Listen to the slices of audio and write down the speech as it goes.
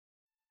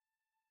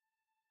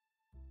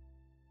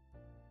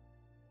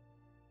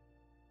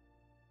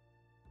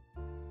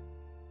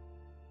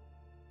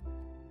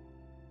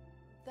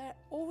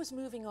always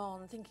moving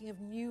on, thinking of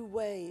new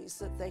ways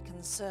that they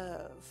can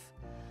serve.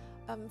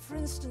 For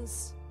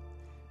instance,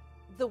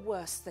 the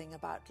worst thing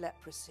about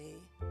leprosy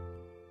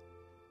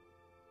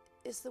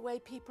is the way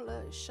people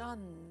are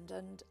shunned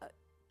and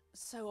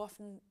so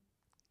often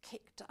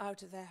kicked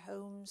out of their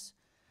homes,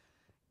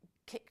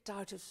 kicked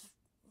out of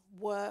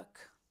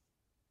work,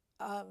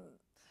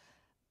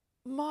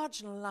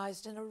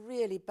 marginalised in a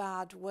really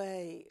bad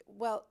way.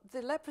 Well,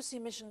 the Leprosy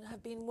Mission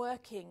have been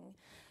working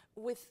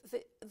with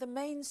the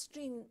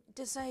mainstream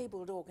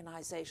disabled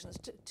organisations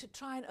to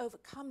try and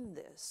overcome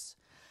this,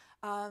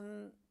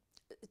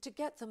 to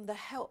get them the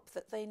help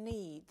that they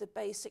need, the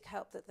basic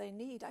help that they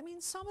need. I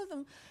mean, some of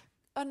them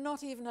are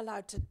not even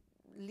allowed to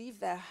leave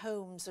their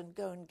homes and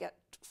go and get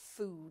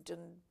food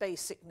and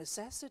basic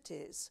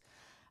necessities.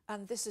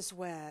 And this is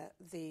where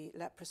the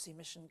Leprosy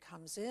Mission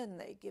comes in.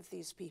 They give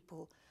these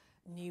people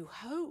new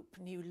hope,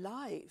 new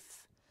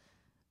life.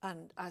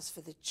 And as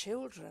for the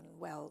children,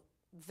 well,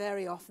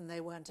 very often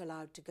they weren't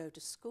allowed to go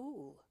to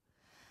school.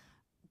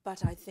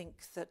 But I think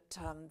that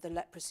the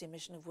Leprosy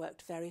Mission have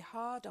worked very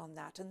hard on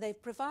that. And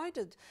they've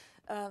provided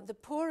the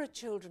poorer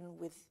children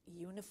with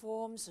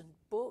uniforms and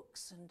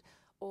books and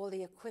all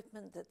the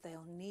equipment that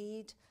they'll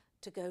need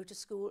to go to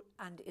school.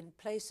 And in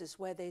places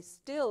where they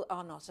still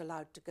are not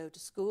allowed to go to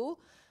school,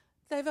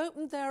 they've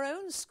opened their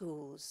own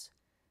schools.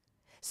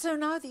 So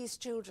now these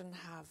children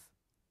have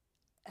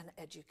an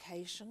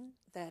education,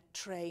 they're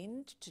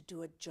trained to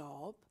do a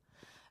job.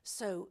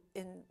 So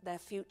in their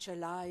future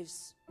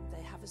lives,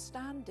 they have a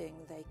standing.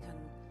 They can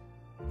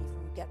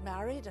even get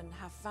married and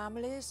have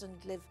families and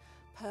live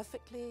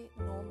perfectly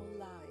normal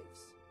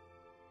lives.